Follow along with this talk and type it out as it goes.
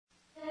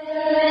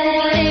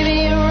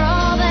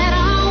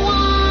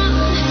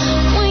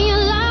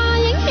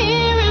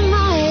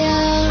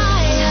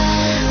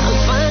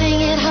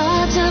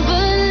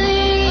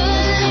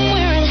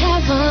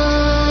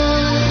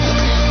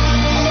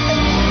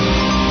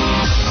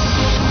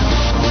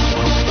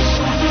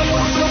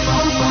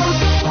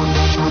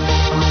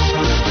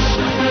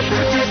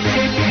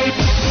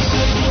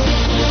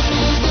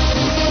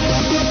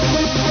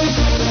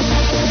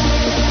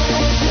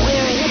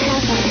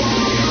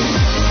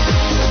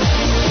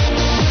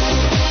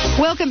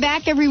Welcome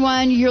back,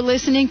 everyone. You're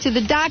listening to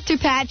the Dr.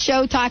 Pat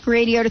Show, Talk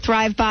Radio to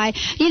Thrive By.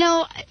 You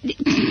know,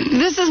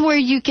 this is where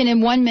you can, in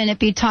 1 minute,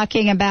 be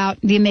talking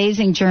about the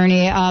amazing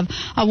journey of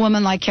a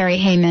woman like Carrie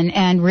Heyman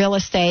and real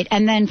estate,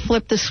 and then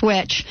flip the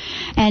switch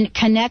and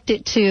connect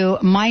it to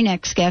my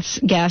next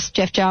guest,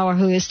 Jeff Jauer,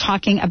 who is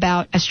talking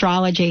about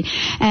astrology.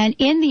 And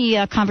in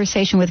the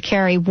conversation with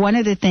Carrie, one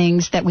of the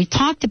things that we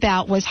talked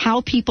about was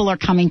how people are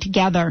coming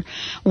together,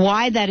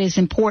 why that is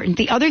important.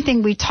 The other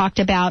thing we talked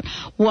about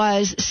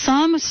was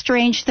some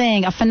strange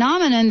thing, a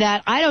phenomenon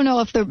that I don't know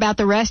if they're about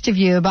the rest of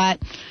you, but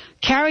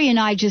Carrie and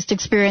I just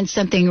experienced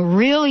something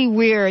really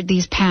weird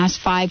these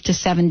past 5 to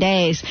 7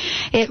 days.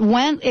 It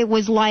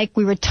was like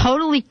we were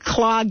totally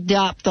clogged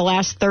up the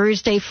last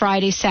Thursday,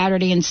 Friday,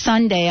 Saturday, and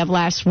Sunday of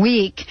last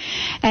week.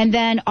 And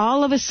then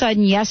all of a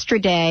sudden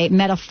yesterday,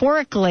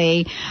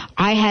 metaphorically,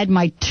 I had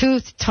my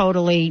tooth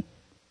totally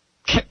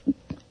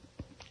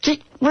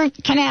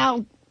root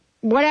canal,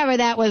 whatever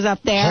that was up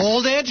there.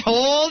 Hold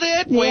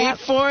it, wait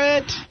for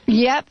it.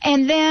 Yep,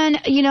 and then,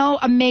 you know,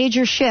 a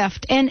major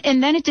shift. And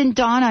then it didn't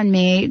dawn on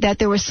me that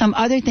there were some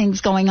other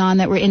things going on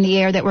that were in the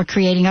air that were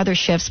creating other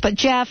shifts. But,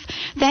 Jeff,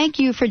 thank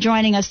you for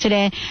joining us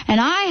today. And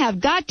I have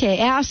got to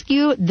ask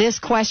you this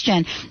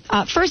question.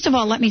 First of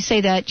all, let me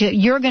say that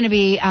you're going to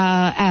be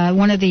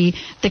one of the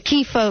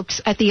key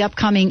folks at the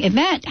upcoming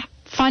event.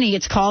 Funny,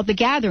 it's called The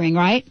Gathering,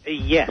 right?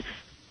 Yes.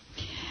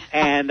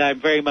 And I'm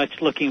very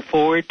much looking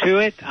forward to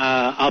it.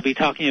 I'll be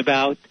talking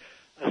about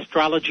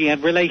astrology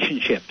and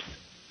relationships.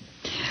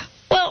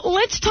 Well,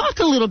 let's talk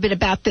a little bit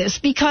about this,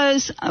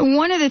 because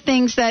one of the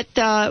things that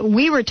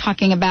we were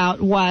talking about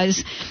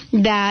was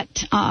that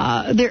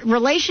the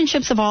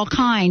relationships of all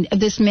kind,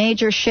 this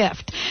major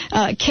shift.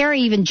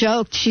 Carrie even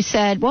joked. She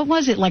said, "What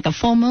was it, like a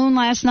full moon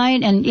last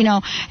night?" And you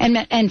know,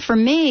 and for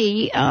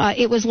me,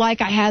 it was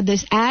like I had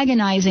this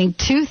agonizing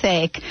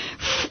toothache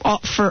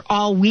for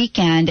all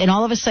weekend, and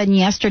all of a sudden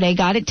yesterday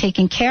got it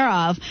taken care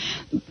of.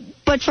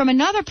 But from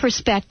another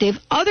perspective,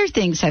 other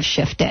things have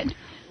shifted.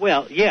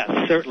 Well, yes,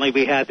 certainly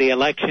we had the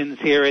elections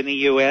here in the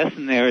U.S.,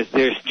 and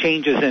there's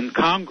changes in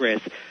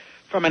Congress.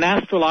 From an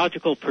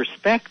astrological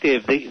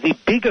perspective, the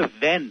big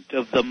event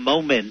of the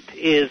moment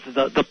is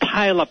the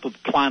pileup of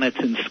planets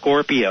in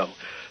Scorpio.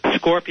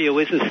 Scorpio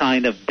is a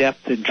sign of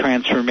depth and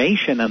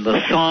transformation, and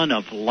the sun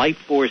of life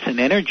force and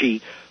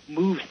energy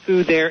moves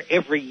through there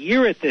every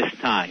year at this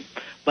time.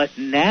 But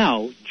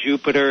now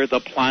Jupiter, the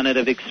planet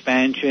of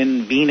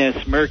expansion,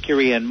 Venus,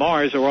 Mercury, and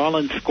Mars are all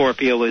in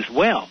Scorpio as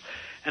well.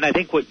 And I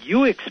think what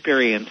you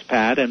experienced,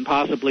 Pat, and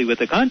possibly what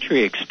the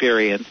country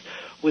experienced,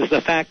 was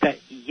the fact that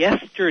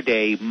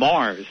yesterday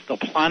Mars, the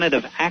planet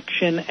of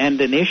action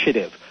and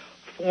initiative,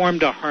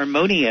 formed a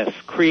harmonious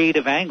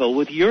creative angle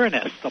with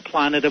Uranus, the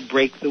planet of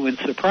breakthrough and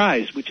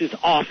surprise, which is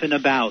often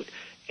about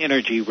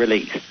energy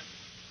release.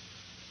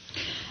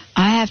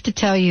 I have to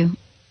tell you,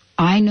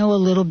 I know a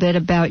little bit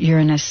about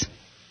Uranus.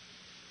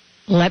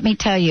 Let me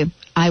tell you,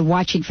 I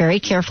watch it very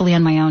carefully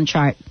on my own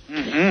chart.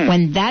 Mm-hmm.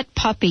 When that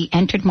puppy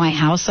entered my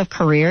house of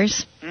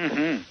careers,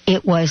 mm-hmm.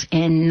 It was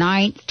in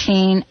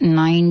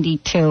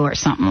 1992 or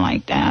something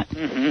like that.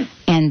 Mm-hmm.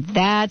 And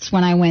that's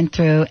when I went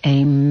through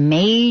a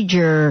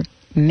major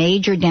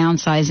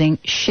downsizing,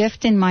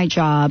 shift in my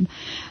job,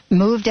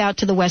 moved out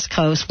to the West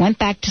Coast, went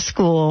back to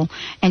school,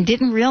 and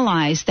didn't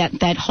realize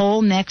that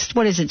whole next,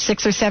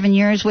 6 or 7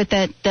 years with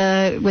that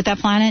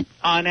planet?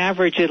 On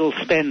average, it'll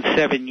spend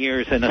 7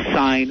 years in a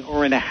sign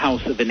or in a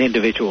house of an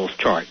individual's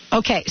chart.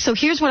 Okay, so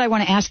here's what I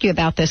want to ask you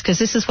about this, because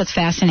this is what's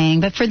fascinating.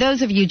 But for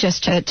those of you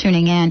just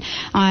tuning in,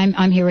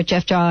 I'm here with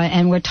Jeff Jaw,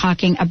 and we're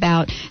talking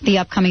about the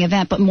upcoming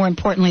event. But more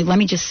importantly, let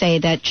me just say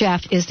that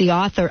Jeff is the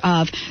author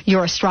of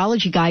Your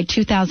Astrology Guide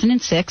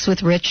 2006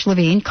 with Rich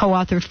Levine,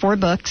 co-authored 4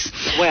 books.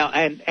 Well,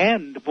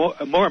 and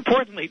more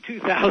importantly,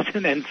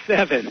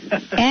 2007.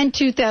 And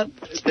 2000.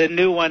 The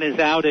new one is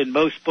out in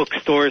most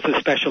bookstores,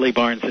 especially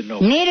Barnes &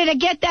 Noble. Needed to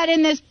get that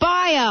in this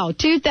bio,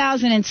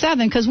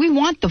 2007, because we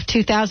want the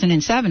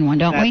 2007 one,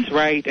 don't we? That's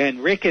right,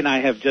 and Rick and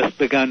I have just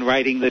begun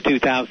writing the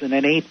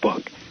 2008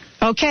 book.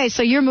 Okay,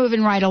 so you're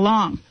moving right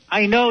along.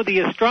 I know the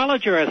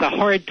astrologer has a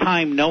hard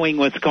time knowing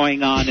what's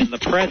going on in the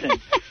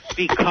present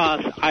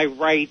because I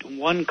write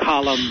one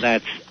column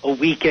that's a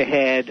week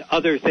ahead,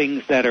 other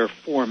things that are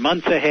 4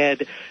 months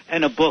ahead,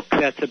 and a book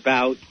that's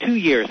about 2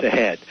 years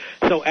ahead.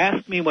 So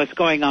ask me what's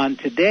going on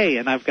today,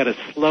 and I've got to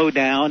slow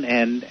down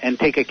and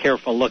take a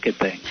careful look at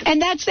things.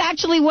 And that's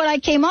actually what I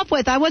came up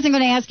with. I wasn't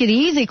going to ask you the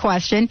easy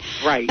question.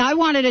 Right. I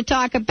wanted to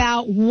talk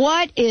about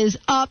what is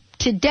up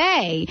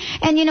today.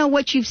 And, you know,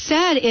 what you've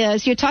said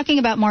is you're talking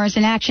about Mars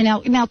in action.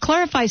 Now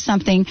clarify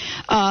something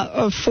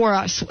for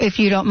us, if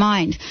you don't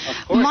mind.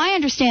 Of course. My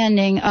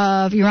understanding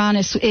of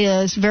Uranus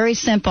is very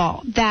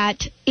simple,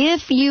 that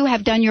if you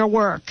have done your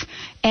work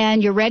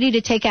and you're ready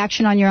to take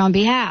action on your own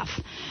behalf,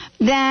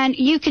 then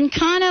you can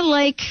kind of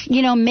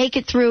make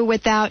it through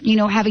without,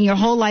 having your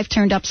whole life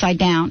turned upside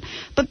down.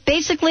 But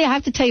basically, I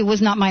have to tell you, it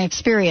was not my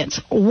experience.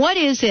 What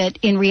is it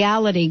in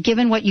reality,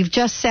 given what you've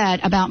just said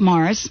about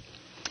Mars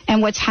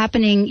and what's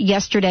happening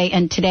yesterday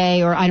and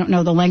today, or I don't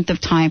know the length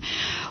of time,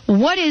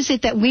 what is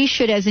it that we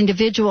should, as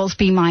individuals,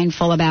 be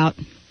mindful about?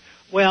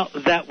 Well,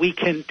 that we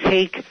can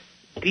take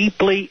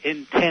deeply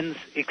intense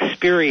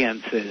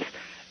experiences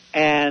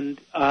and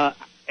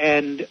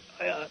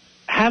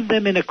have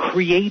them in a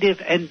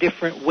creative and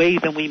different way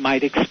than we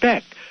might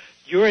expect.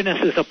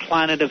 Uranus is a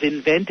planet of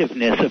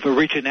inventiveness, of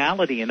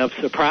originality, and of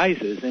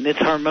surprises, and its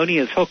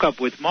harmonious hookup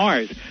with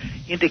Mars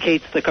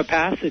indicates the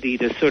capacity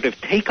to sort of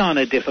take on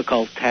a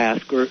difficult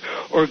task or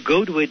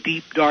go to a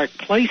deep, dark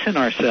place in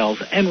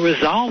ourselves and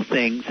resolve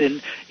things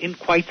in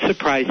quite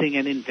surprising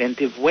and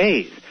inventive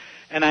ways.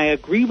 And I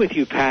agree with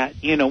you, Pat.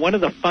 You know, one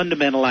of the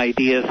fundamental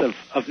ideas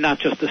of not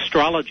just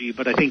astrology,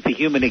 but I think the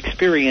human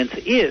experience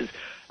is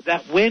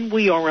that when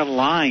we are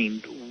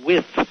aligned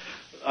with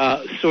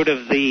sort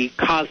of the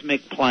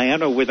cosmic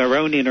plan or with our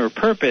own inner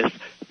purpose,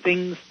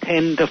 things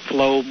tend to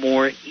flow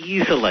more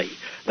easily.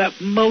 That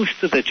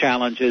most of the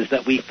challenges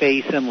that we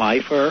face in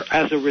life are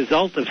as a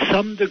result of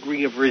some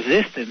degree of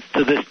resistance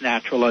to this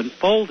natural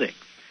unfolding.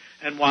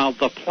 And while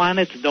the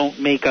planets don't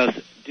make us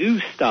do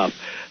stuff,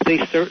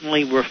 they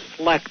certainly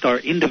reflect our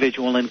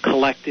individual and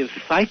collective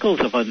cycles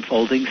of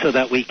unfolding so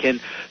that we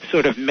can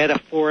sort of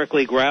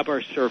metaphorically grab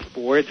our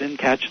surfboards and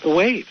catch the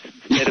waves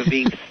instead of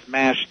being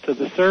smashed to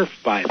the surf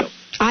by them.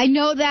 I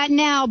know that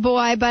now,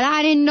 boy, but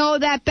I didn't know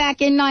that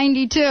back in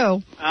 92.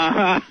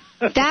 Uh-huh.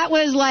 That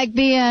was like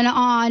being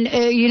on,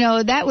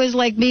 that was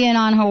like being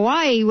on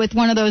Hawaii with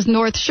one of those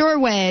North Shore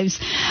waves.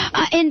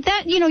 And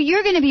that,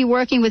 you're going to be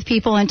working with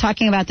people and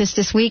talking about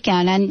this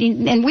weekend.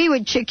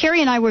 And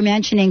Carrie and I were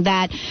mentioning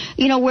that,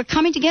 we're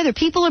coming together.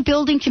 People are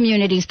building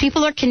communities.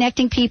 People are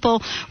connecting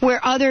people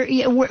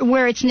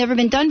where it's never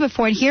been done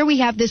before. And here we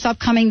have this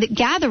upcoming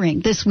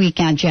gathering this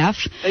weekend,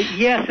 Jeff.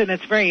 Yes, and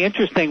it's very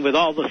interesting with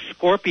all the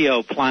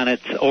Scorpio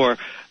planets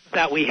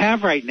that we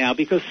have right now,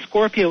 because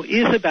Scorpio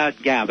is about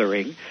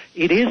gathering,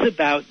 it is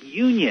about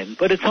union,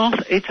 but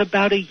it's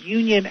about a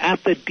union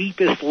at the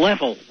deepest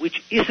level,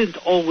 which isn't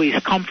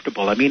always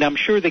comfortable. I mean, I'm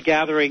sure the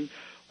gathering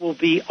will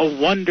be a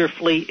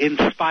wonderfully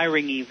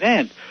inspiring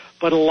event,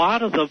 but a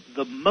lot of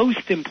the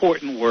most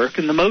important work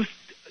and the most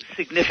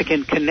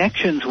significant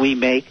connections we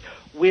make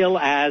will,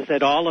 as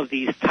at all of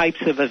these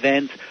types of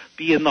events,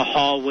 be in the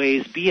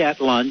hallways, be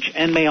at lunch,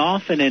 and may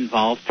often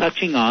involve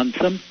touching on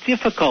some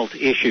difficult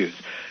issues.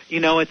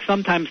 It's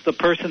sometimes the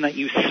person that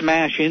you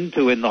smash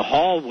into in the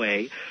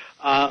hallway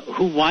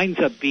who winds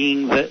up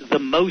being the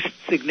most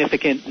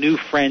significant new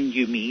friend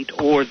you meet,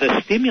 or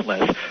the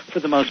stimulus for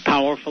the most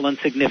powerful and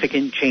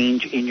significant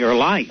change in your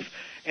life.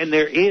 And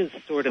there is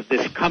sort of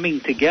this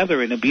coming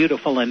together in a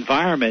beautiful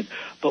environment,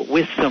 but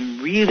with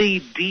some really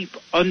deep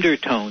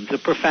undertones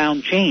of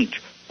profound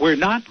change. We're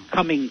not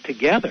coming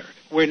together.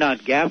 We're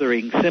not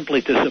gathering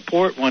simply to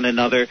support one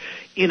another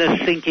in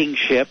a sinking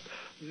ship,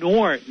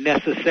 nor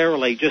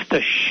necessarily just to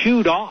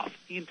shoot off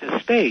into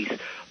space,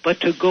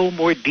 but to go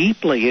more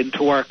deeply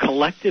into our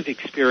collective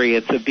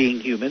experience of being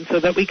human so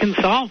that we can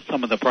solve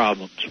some of the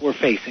problems we're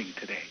facing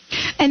today.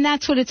 And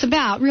that's what it's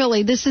about,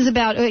 really. This is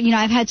about,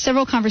 I've had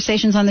several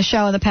conversations on the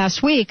show in the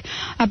past week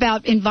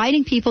about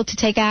inviting people to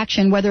take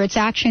action, whether it's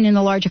action in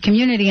the larger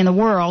community in the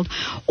world,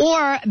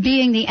 or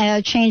being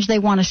the change they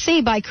want to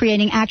see by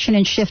creating action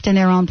and shift in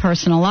their own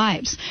personal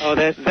lives. Oh,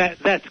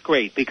 that's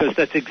great, because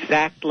that's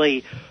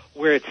exactly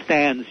where it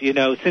stands.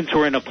 Since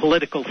we're in a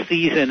political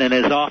season, and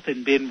has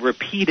often been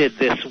repeated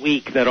this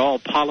week that all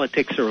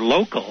politics are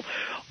local,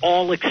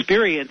 all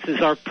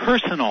experiences are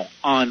personal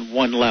on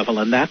one level,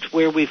 and that's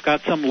where we've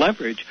got some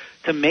leverage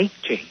to make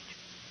change.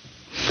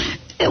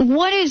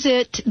 What is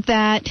it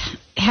that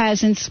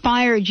has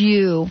inspired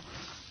you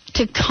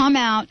to come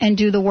out and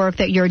do the work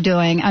that you're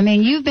doing? I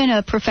mean, you've been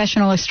a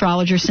professional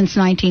astrologer since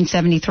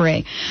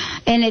 1973,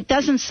 and it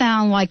doesn't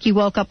sound like you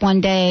woke up one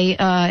day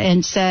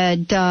and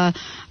said,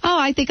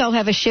 I think I'll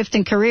have a shift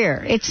in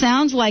career. It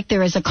sounds like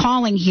there is a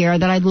calling here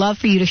that I'd love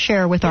for you to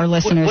share with our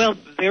listeners. Well,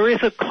 there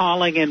is a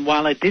calling, and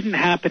while it didn't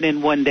happen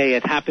in one day,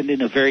 it happened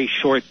in a very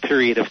short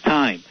period of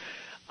time.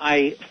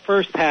 I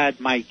first had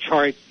my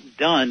chart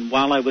done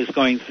while I was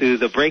going through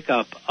the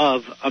breakup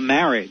of a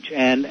marriage,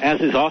 and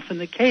as is often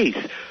the case,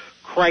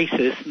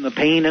 crisis and the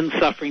pain and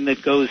suffering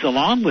that goes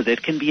along with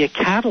it can be a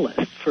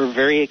catalyst for a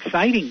very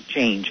exciting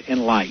change in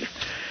life.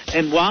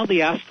 And while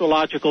the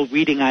astrological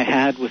reading I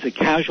had was a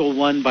casual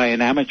one by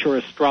an amateur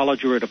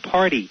astrologer at a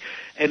party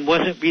and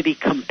wasn't really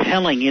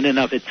compelling in and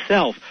of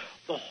itself,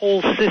 the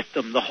whole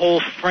system, the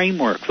whole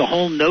framework, the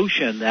whole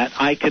notion that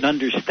I could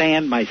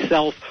understand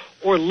myself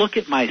or look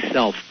at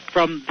myself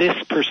from this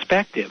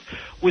perspective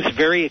was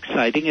very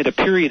exciting at a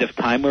period of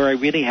time where I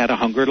really had a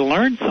hunger to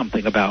learn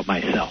something about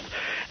myself.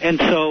 And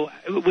so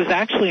it was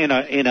actually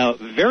in a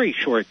very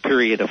short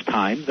period of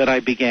time that I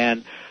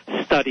began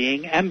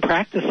studying and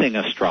practicing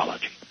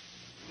astrology.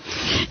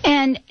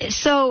 And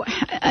so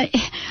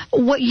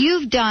what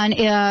you've done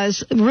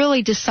is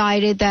really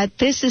decided that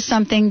this is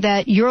something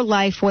that your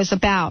life was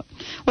about,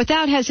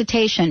 without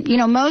hesitation.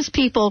 Most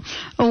people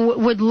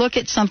would look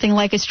at something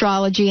like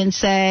astrology and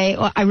say,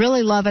 I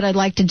really love it, I'd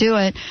like to do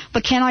it,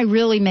 but can I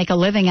really make a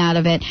living out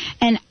of it?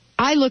 And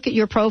I look at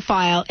your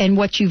profile and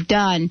what you've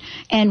done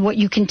and what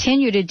you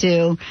continue to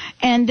do,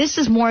 and this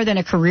is more than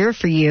a career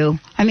for you.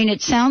 I mean,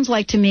 it sounds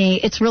like to me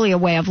it's really a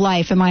way of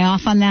life. Am I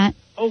off on that?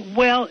 Oh,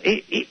 well,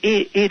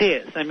 it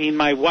is. I mean,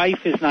 my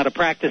wife is not a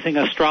practicing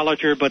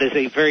astrologer, but is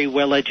a very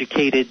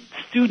well-educated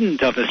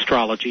student of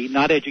astrology,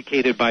 not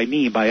educated by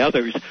me, by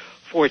others,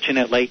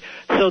 fortunately.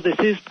 So this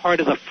is part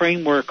of the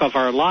framework of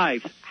our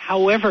lives.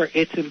 However,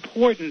 it's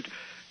important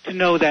to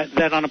know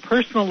that on a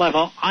personal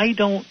level, I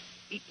don't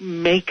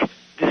make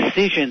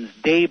decisions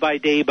day by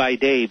day by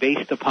day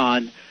based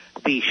upon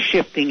the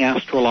shifting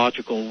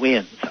astrological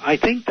winds. I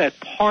think that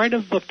part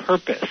of the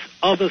purpose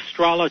of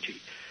astrology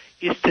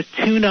is to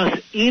tune us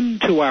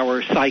into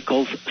our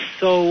cycles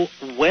so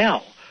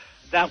well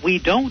that we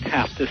don't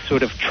have to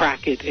sort of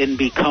track it and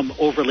become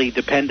overly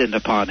dependent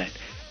upon it.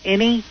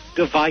 Any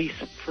device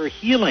for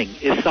healing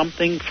is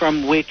something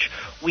from which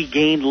we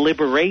gain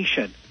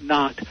liberation,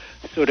 not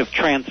sort of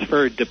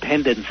transferred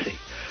dependency.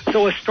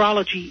 So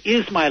astrology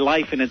is my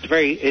life, and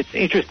it's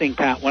interesting,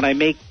 Pat, when I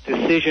make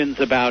decisions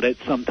about it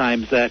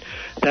sometimes that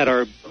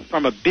are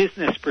from a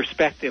business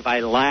perspective, I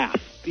laugh,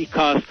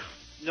 because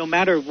no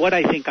matter what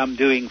I think I'm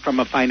doing from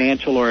a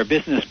financial or a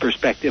business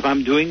perspective,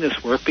 I'm doing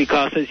this work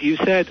because, as you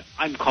said,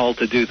 I'm called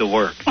to do the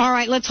work. All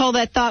right, let's hold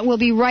that thought. We'll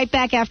be right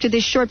back after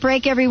this short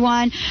break,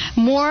 everyone.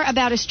 More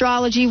about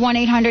astrology,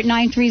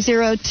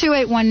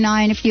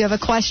 1-800-930-2819. If you have a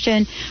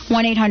question,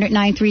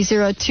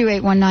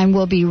 1-800-930-2819.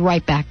 We'll be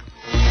right back.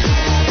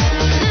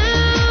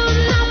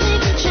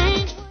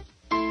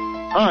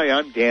 Hi,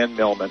 I'm Dan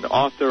Millman,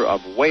 author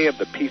of Way of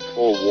the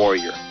Peaceful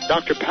Warrior.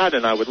 Dr. Pat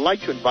and I would like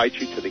to invite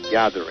you to The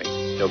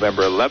Gathering,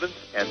 November 11th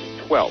and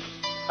 12th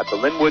at the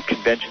Linwood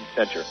Convention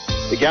Center.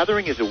 The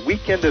Gathering is a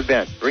weekend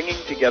event bringing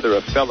together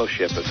a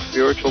fellowship of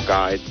spiritual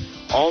guides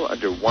all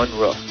under one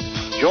roof.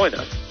 Join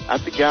us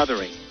at The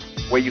Gathering,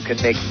 where you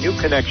can make new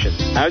connections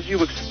as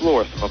you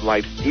explore some of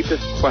life's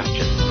deepest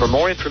questions. For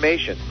more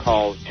information,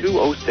 call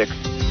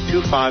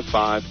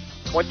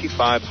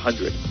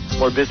 206-255-2500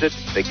 or visit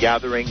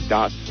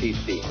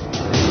thegathering.cc.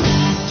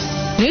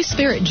 New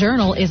Spirit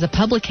Journal is a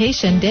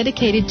publication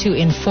dedicated to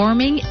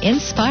informing,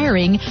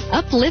 inspiring,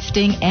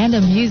 uplifting, and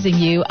amusing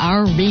you,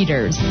 our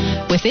readers.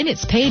 Within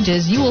its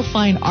pages, you will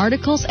find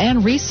articles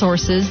and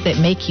resources that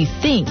make you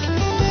think,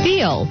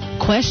 feel,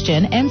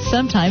 question, and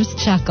sometimes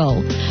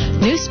chuckle.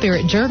 New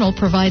Spirit Journal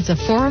provides a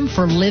forum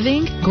for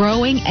living,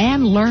 growing,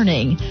 and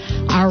learning.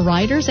 Our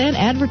writers and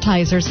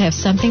advertisers have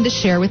something to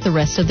share with the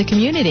rest of the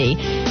community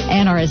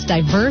and are as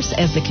diverse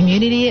as the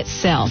community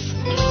itself.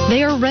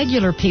 They are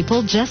regular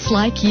people just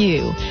like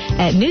you.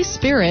 At New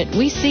Spirit,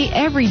 we see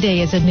every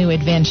day as a new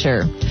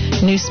adventure.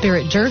 New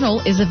Spirit Journal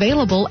is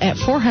available at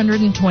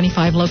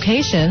 425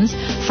 locations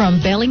from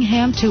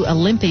Bellingham to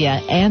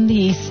Olympia and the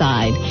East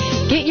Side.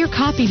 Get your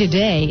copy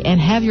today and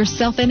have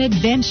yourself an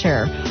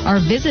adventure, or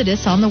visit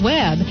us on the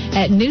web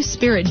at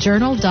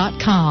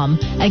newspiritjournal.com.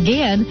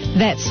 Again,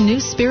 that's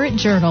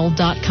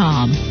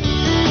newspiritjournal.com.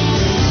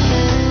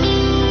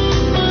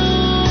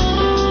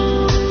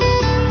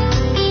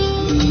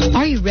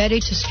 Are you ready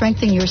to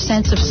strengthen your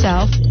sense of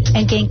self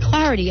and gain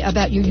clarity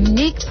about your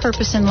unique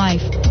purpose in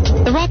life?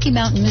 The Rocky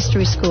Mountain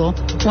Mystery School,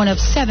 one of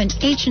 7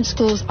 ancient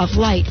schools of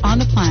light on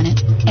the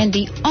planet and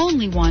the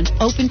only one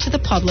open to the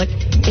public,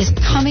 is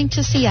coming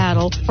to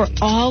Seattle for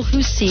all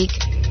who seek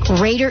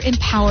greater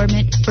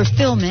empowerment,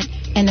 fulfillment,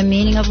 and the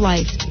meaning of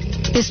life.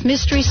 This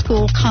mystery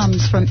school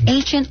comes from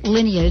ancient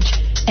lineage,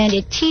 and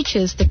it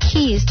teaches the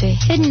keys to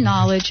hidden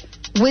knowledge,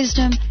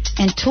 wisdom,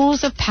 and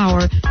tools of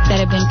power that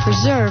have been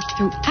preserved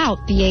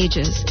throughout the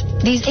ages.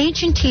 These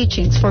ancient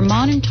teachings for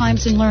modern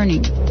times and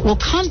learning will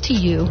come to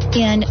you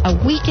in a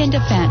weekend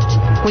event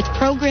with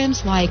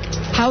programs like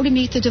How to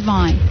Meet the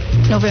Divine,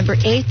 November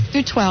 8th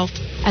through 12th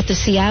at the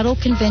Seattle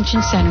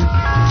Convention Center.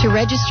 To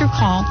register,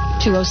 call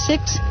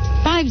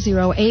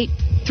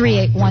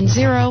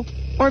 206-508-3810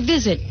 or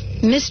visit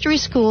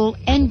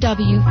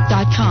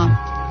mysteryschoolnw.com.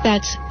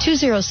 That's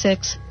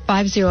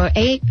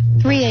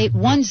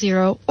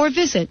 206-508-3810 or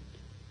visit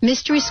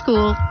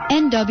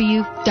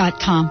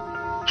mysteryschoolnw.com.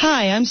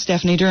 Hi, I'm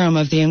Stephanie Durham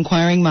of The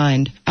Inquiring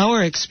Mind.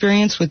 Our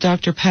experience with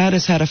Dr. Pat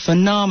has had a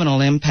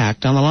phenomenal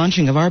impact on the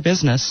launching of our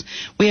business.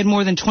 We had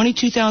more than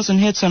 22,000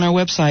 hits on our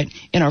website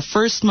in our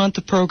first month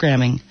of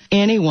programming.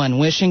 Anyone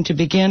wishing to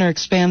begin or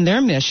expand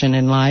their mission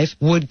in life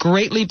would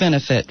greatly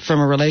benefit from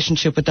a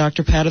relationship with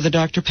Dr. Pat or the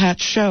Dr. Pat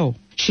Show.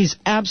 She's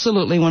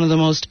absolutely one of the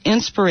most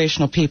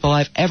inspirational people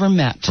I've ever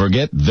met.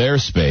 Forget their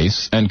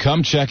space and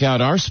come check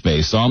out our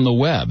space on the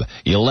web,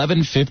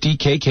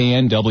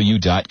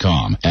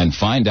 1150kknw.com, and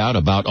find out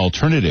about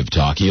Alternative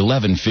Talk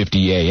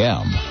 1150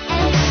 AM.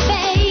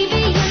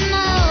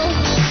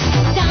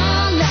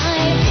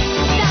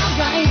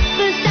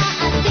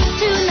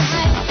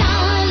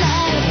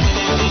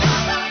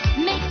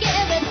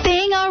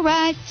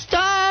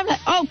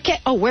 Okay.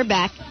 Oh, we're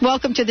back.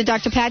 Welcome to the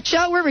Dr. Pat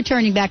Show. We're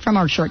returning back from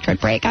our short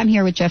break. I'm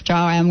here with Jeff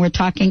Jawa, and we're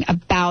talking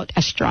about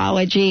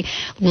astrology.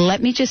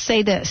 Let me just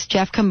say this.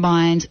 Jeff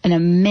combines an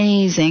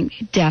amazing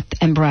depth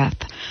and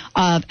breadth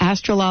of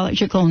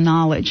astrological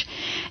knowledge,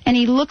 and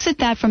he looks at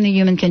that from the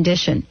human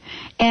condition.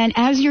 And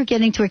as you're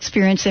getting to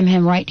experience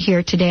him right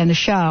here today on the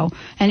show,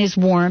 and his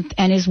warmth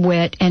and his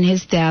wit and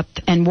his depth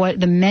and what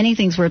the many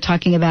things we're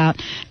talking about,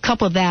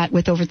 couple that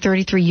with over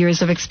 33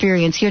 years of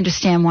experience, you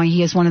understand why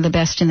he is one of the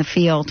best in the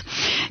field.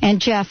 And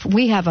Jeff,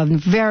 we have a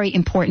very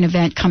important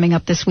event coming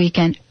up this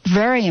weekend.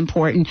 Very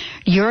important.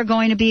 You're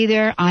going to be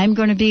there. I'm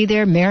going to be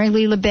there. Mary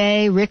Lee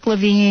LeBay, Rick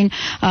Levine,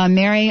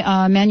 Mary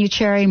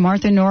Manucherry,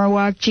 Martha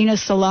Norwalk, Gina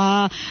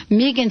Salah,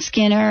 Megan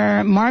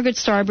Skinner, Margaret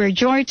Starbury,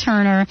 Joy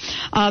Turner,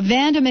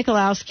 Vanda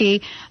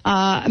Michalowski,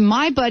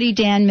 my buddy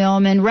Dan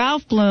Millman,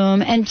 Ralph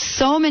Bloom, and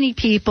so many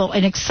people.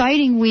 An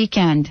exciting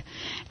weekend.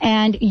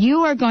 And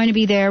you are going to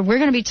be there. We're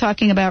going to be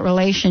talking about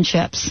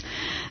relationships.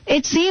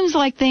 It seems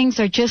like things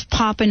are just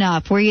popping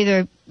up. We're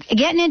either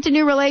getting into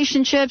new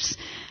relationships,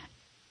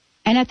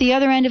 and at the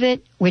other end of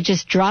it, we're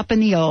just dropping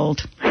the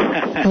old.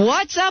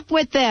 What's up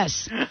with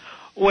this?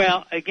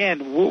 Well,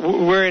 again,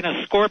 we're in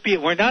a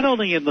Scorpio. We're not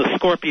only in the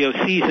Scorpio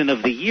season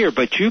of the year,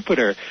 but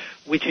Jupiter,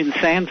 which in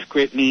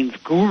Sanskrit means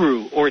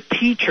guru or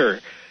teacher.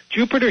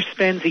 Jupiter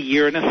spends a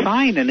year in a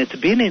sign, and it's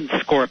been in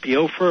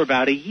Scorpio for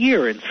about a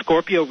year. And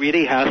Scorpio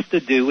really has to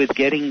do with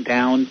getting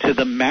down to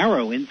the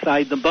marrow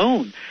inside the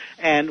bone.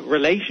 And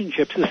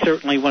relationships is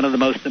certainly one of the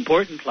most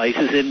important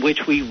places in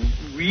which we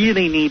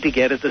really need to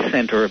get at the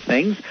center of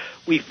things.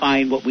 We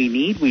find what we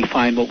need, we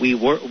find what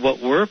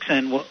works,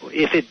 and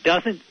if it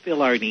doesn't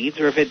fill our needs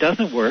or if it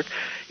doesn't work,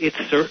 it's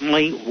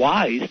certainly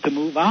wise to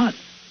move on.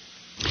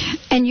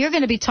 And you're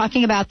going to be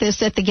talking about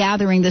this at the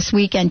gathering this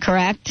weekend,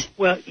 correct?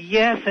 Well,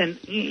 yes, and,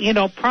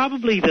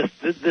 probably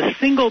the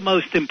single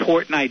most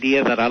important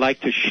idea that I like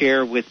to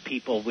share with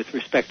people with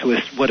respect to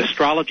what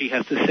astrology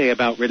has to say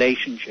about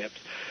relationships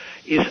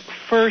is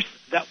first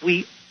that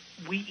we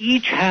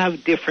each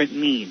have different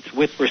needs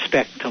with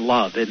respect to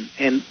love.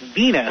 And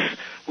Venus,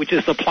 which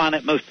is the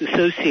planet most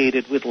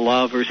associated with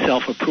love or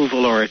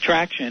self-approval or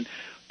attraction,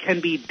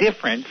 can be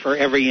different for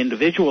every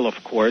individual, of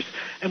course.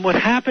 And what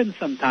happens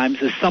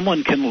sometimes is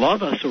someone can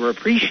love us or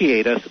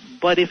appreciate us,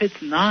 but if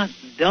it's not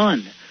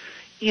done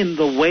in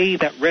the way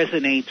that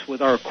resonates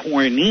with our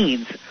core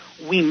needs,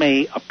 we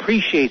may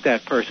appreciate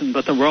that person,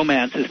 but the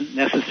romance isn't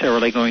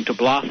necessarily going to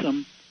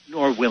blossom,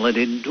 nor will it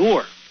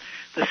endure.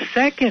 The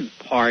second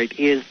part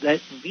is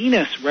that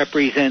Venus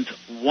represents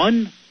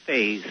one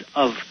phase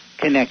of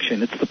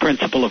connection. It's the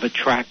principle of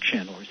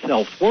attraction or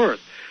self-worth.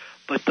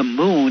 But the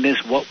moon is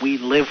what we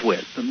live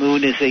with. The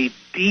moon is a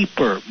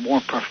deeper,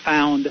 more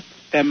profound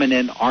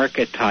feminine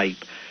archetype,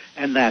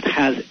 and that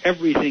has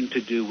everything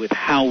to do with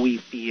how we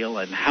feel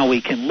and how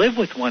we can live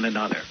with one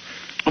another.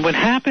 And what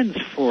happens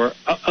for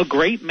a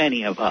great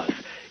many of us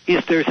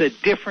is there's a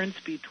difference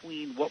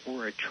between what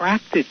we're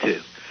attracted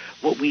to,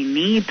 what we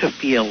need to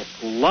feel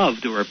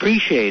loved or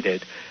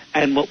appreciated,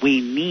 and what we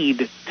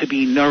need to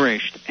be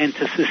nourished and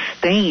to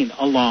sustain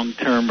a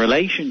long-term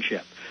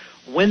relationship.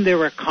 When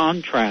there are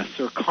contrasts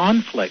or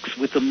conflicts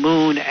with the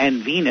moon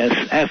and Venus,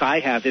 as I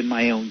have in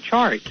my own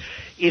chart,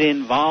 it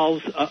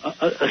involves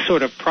a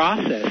sort of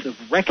process of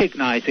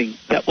recognizing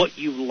that what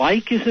you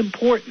like is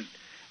important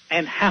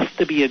and has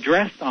to be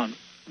addressed on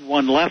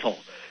one level.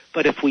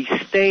 But if we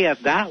stay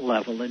at that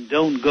level and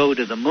don't go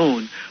to the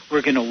moon,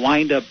 we're going to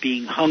wind up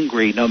being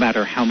hungry no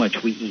matter how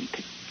much we eat.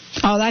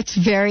 Oh, that's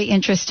very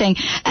interesting.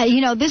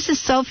 This is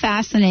so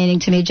fascinating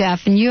to me,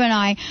 Jeff. And you and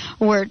I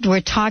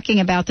were talking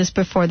about this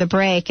before the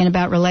break and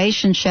about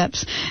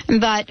relationships.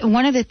 But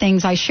one of the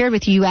things I shared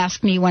with you, you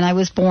asked me when I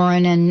was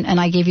born, and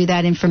I gave you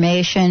that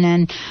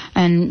information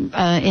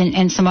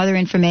and some other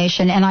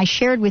information. And I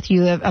shared with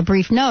you a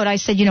brief note. I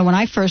said, when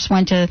I first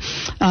went to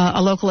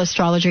a local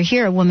astrologer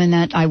here, a woman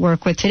that I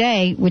work with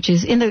today, which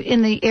is in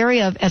the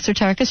area of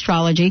esoteric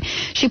astrology,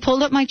 she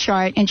pulled up my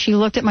chart and she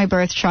looked at my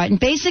birth chart and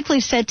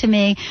basically said to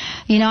me,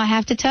 I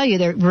have to tell you,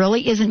 there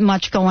really isn't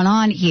much going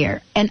on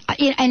here. And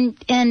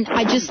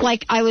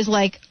I was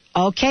like,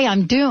 okay,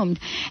 I'm doomed.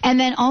 And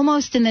then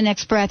almost in the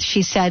next breath,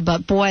 she said,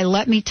 but boy,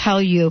 let me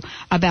tell you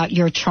about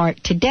your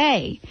chart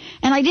today.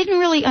 And I didn't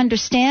really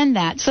understand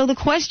that. So the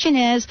question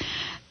is,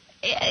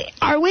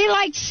 are we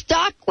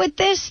stuck with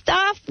this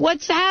stuff?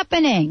 What's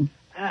happening?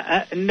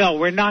 No,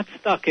 we're not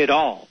stuck at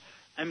all.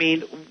 I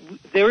mean,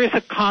 there is a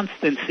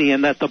constancy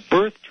in that the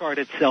birth chart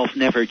itself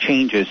never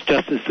changes,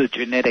 just as the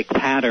genetic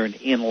pattern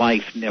in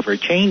life never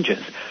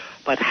changes.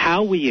 But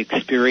how we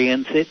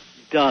experience it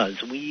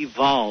does. We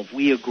evolve.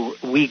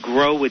 We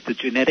grow with the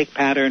genetic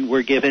pattern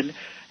we're given,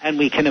 and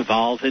we can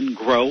evolve and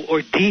grow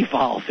or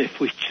devolve, if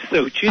we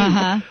so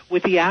choose,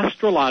 with the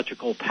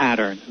astrological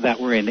pattern that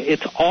we're in.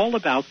 It's all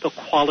about the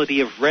quality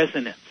of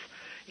resonance.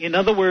 In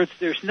other words,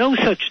 there's no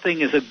such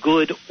thing as a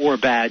good or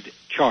bad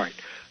chart.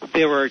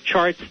 There are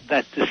charts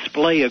that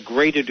display a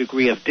greater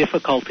degree of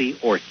difficulty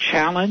or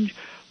challenge,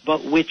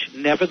 but which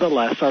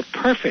nevertheless are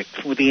perfect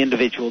for the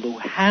individual who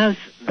has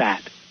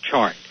that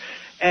chart.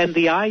 And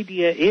the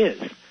idea is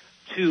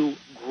to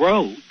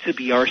grow to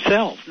be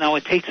ourselves. Now,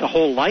 it takes a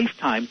whole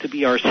lifetime to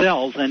be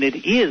ourselves, and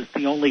it is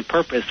the only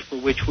purpose for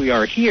which we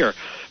are here.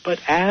 But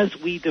as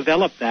we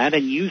develop that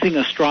and using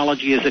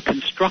astrology as a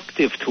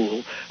constructive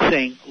tool,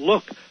 saying,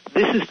 look,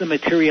 this is the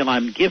material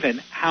I'm given,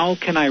 how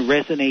can I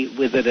resonate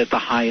with it at the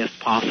highest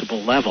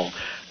possible level?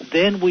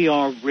 Then we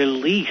are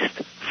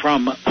released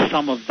from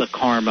some of the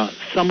karma,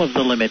 some of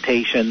the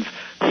limitations,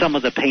 some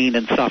of the pain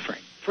and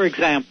suffering. For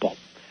example,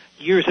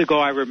 years ago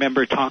I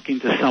remember talking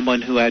to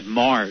someone who had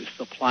Mars,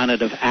 the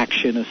planet of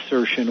action,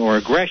 assertion, or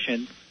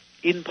aggression,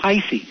 in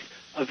Pisces,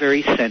 a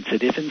very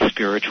sensitive and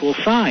spiritual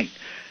sign.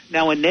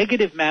 Now, a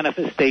negative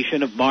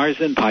manifestation of Mars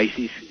in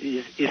Pisces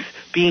is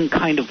being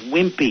kind of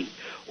wimpy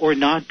or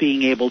not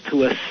being able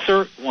to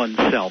assert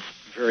oneself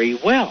very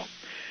well.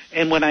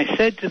 And when I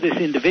said to this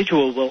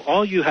individual, well,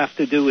 all you have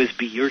to do is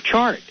be your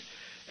chart.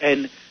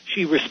 And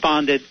she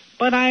responded,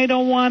 but I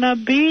don't want to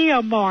be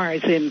a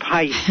Mars in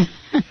Pisces.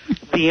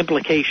 The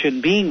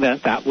implication being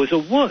that that was a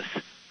wuss.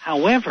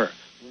 However,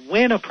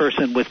 when a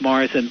person with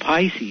Mars in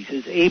Pisces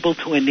is able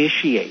to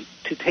initiate,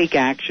 to take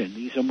action,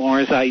 these are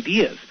Mars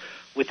ideas,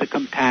 with the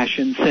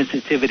compassion,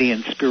 sensitivity,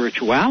 and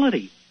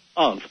spirituality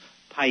of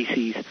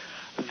Pisces,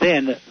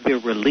 then they're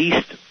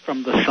released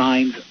from the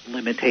sign's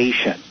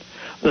limitation.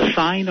 The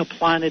sign a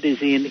planet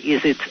is in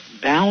is its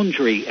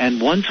boundary,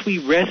 and once we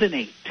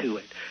resonate to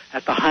it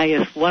at the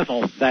highest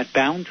level, that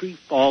boundary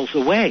falls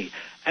away,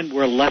 and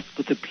we're left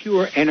with the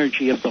pure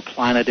energy of the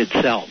planet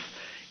itself.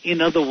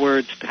 In other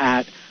words,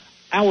 Pat,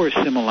 our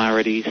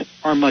similarities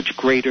are much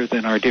greater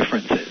than our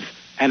differences,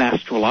 and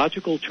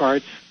astrological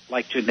charts,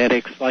 like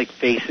genetics, like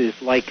faces,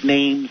 like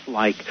names,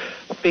 like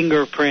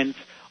fingerprints,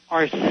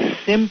 are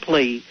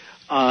simply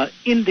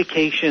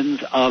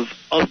indications of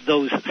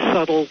those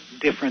subtle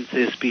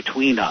differences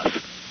between us.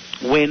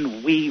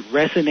 When we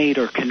resonate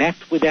or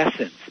connect with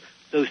essence,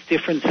 those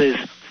differences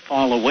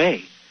fall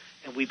away,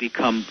 and we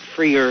become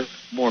freer,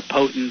 more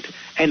potent,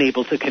 and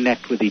able to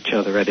connect with each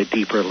other at a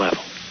deeper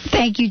level.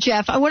 Thank you,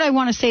 Jeff. What I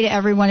want to say to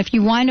everyone, if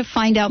you want to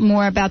find out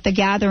more about the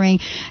gathering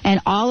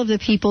and all of the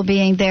people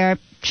being there,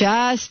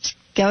 just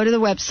go to the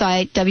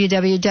website,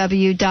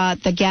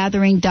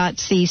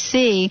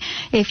 www.thegathering.cc.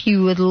 If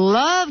you would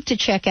love to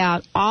check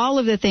out all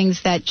of the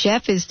things that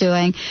Jeff is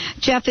doing,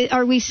 Jeff,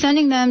 are we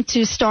sending them to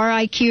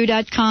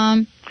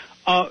stariq.com?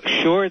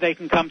 Sure, they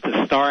can come to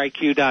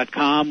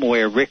stariq.com,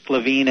 where Rick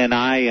Levine and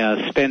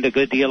I spend a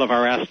good deal of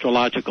our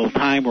astrological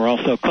time. We're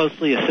also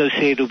closely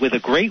associated with a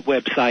great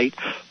website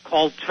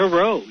called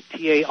Tarot,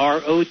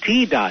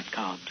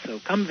 Tarot.com. So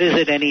come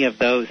visit any of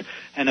those,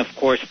 and, of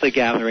course,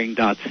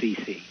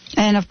 thegathering.cc.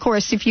 And, of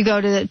course, if you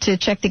go to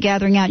check the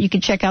gathering out, you can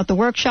check out the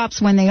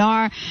workshops when they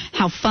are,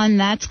 how fun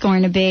that's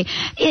going to be.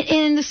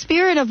 In the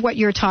spirit of what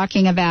you're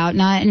talking about,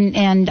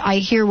 and I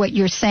hear what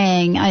you're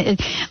saying,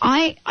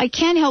 I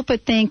can't help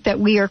but think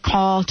that we are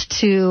called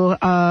to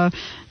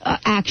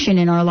action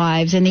in our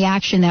lives and the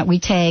action that we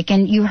take.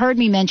 And you heard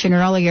me mention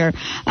earlier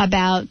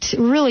about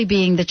really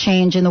being the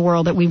change in the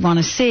world that we want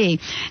to see.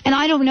 And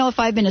I don't know if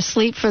I've been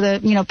asleep for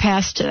the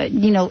past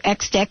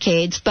X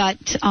decades, but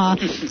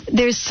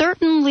there's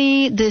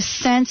certainly this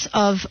sense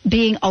of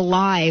being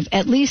alive,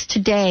 at least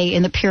today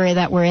in the period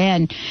that we're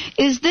in.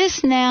 Is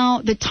this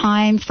now the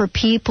time for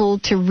people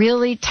to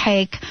really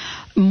take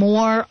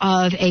more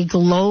of a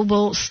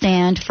global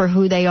stand for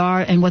who they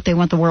are and what they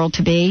want the world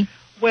to be?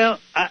 Well,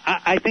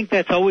 I think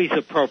that's always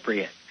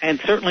appropriate. And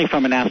certainly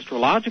from an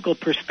astrological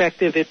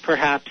perspective, it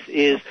perhaps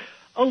is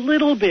a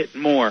little bit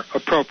more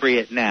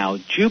appropriate now.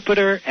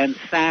 Jupiter and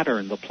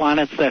Saturn, the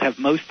planets that have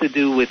most to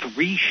do with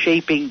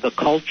reshaping the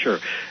culture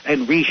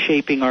and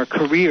reshaping our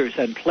careers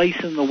and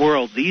place in the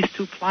world, these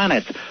two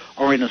planets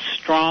are in a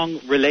strong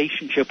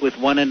relationship with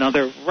one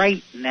another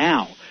right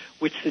now,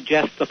 which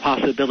suggests the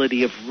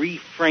possibility of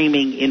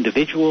reframing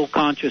individual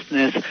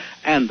consciousness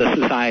and the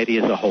society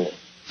as a whole.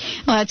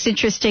 Well, that's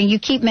interesting. You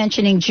keep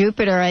mentioning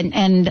Jupiter,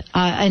 and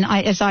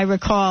I, as I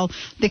recall,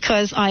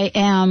 because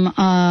I'm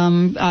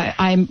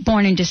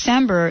born in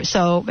December,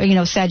 so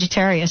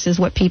Sagittarius is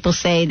what people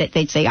say, that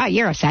they'd say,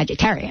 you're a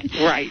Sagittarian,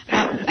 right?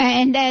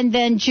 And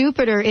then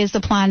Jupiter is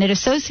the planet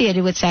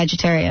associated with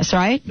Sagittarius,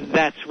 right?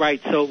 That's right.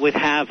 So it would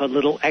have a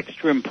little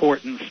extra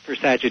importance for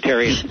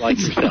Sagittarius like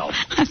yourself.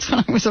 That's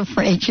what I was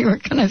afraid you were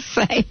going to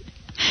say.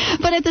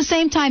 But at the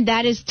same time,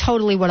 that is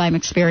totally what I'm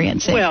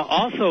experiencing. Well,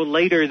 also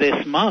later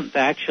this month,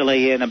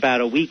 actually in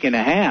about a week and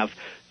a half,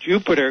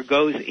 Jupiter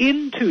goes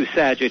into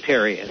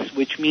Sagittarius,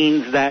 which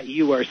means that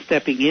you are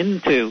stepping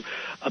into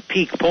a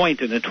peak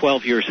point in a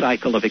 12-year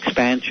cycle of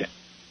expansion.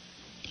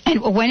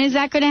 And when is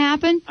that going to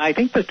happen? I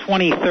think the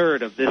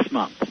 23rd of this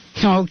month.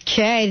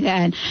 Okay,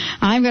 then.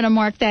 I'm going to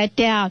mark that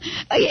down.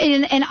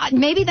 And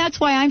maybe that's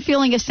why I'm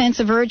feeling a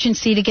sense of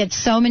urgency to get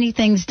so many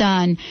things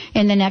done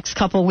in the next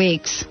couple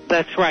weeks.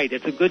 That's right.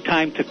 It's a good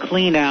time to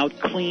clean out,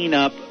 clean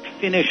up,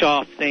 finish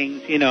off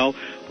things.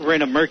 We're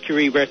in a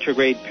Mercury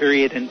retrograde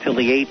period until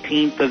the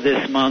 18th of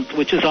this month,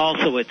 which is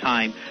also a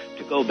time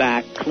to go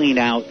back, clean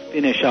out,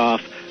 finish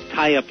off,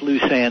 tie up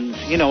loose ends.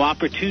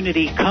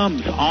 Opportunity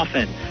comes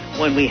often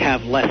when we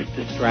have less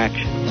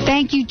distraction.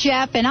 Thank you,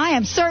 Jeff, and I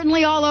am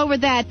certainly all over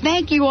that.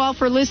 Thank you all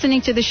for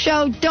listening to the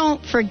show.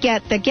 Don't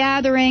forget the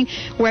gathering.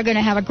 We're going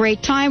to have a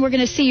great time. We're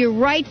going to see you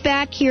right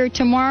back here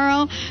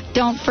tomorrow.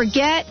 Don't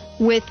forget,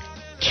 with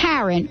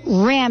Karen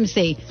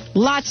Ramsey.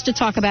 Lots to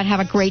talk about. Have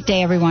a great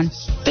day, everyone.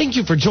 Thank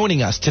you for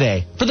joining us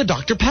today for the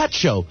Dr. Pat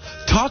Show.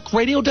 Talk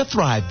radio to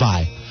thrive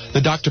by.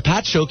 The Dr.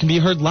 Pat Show can be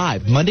heard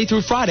live Monday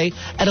through Friday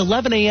at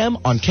 11 a.m.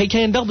 on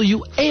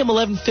KKNW AM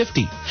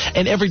 1150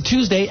 and every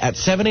Tuesday at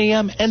 7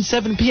 a.m. and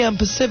 7 p.m.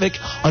 Pacific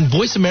on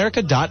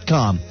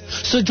VoiceAmerica.com.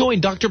 So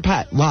join Dr.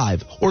 Pat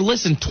live or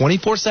listen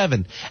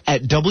 24/7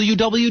 at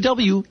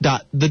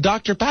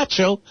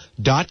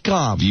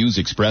www.thedrpatshow.com. Views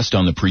expressed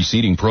on the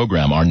preceding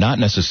program are not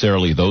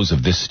necessarily those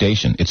of this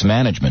station, its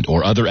management,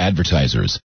 or other advertisers.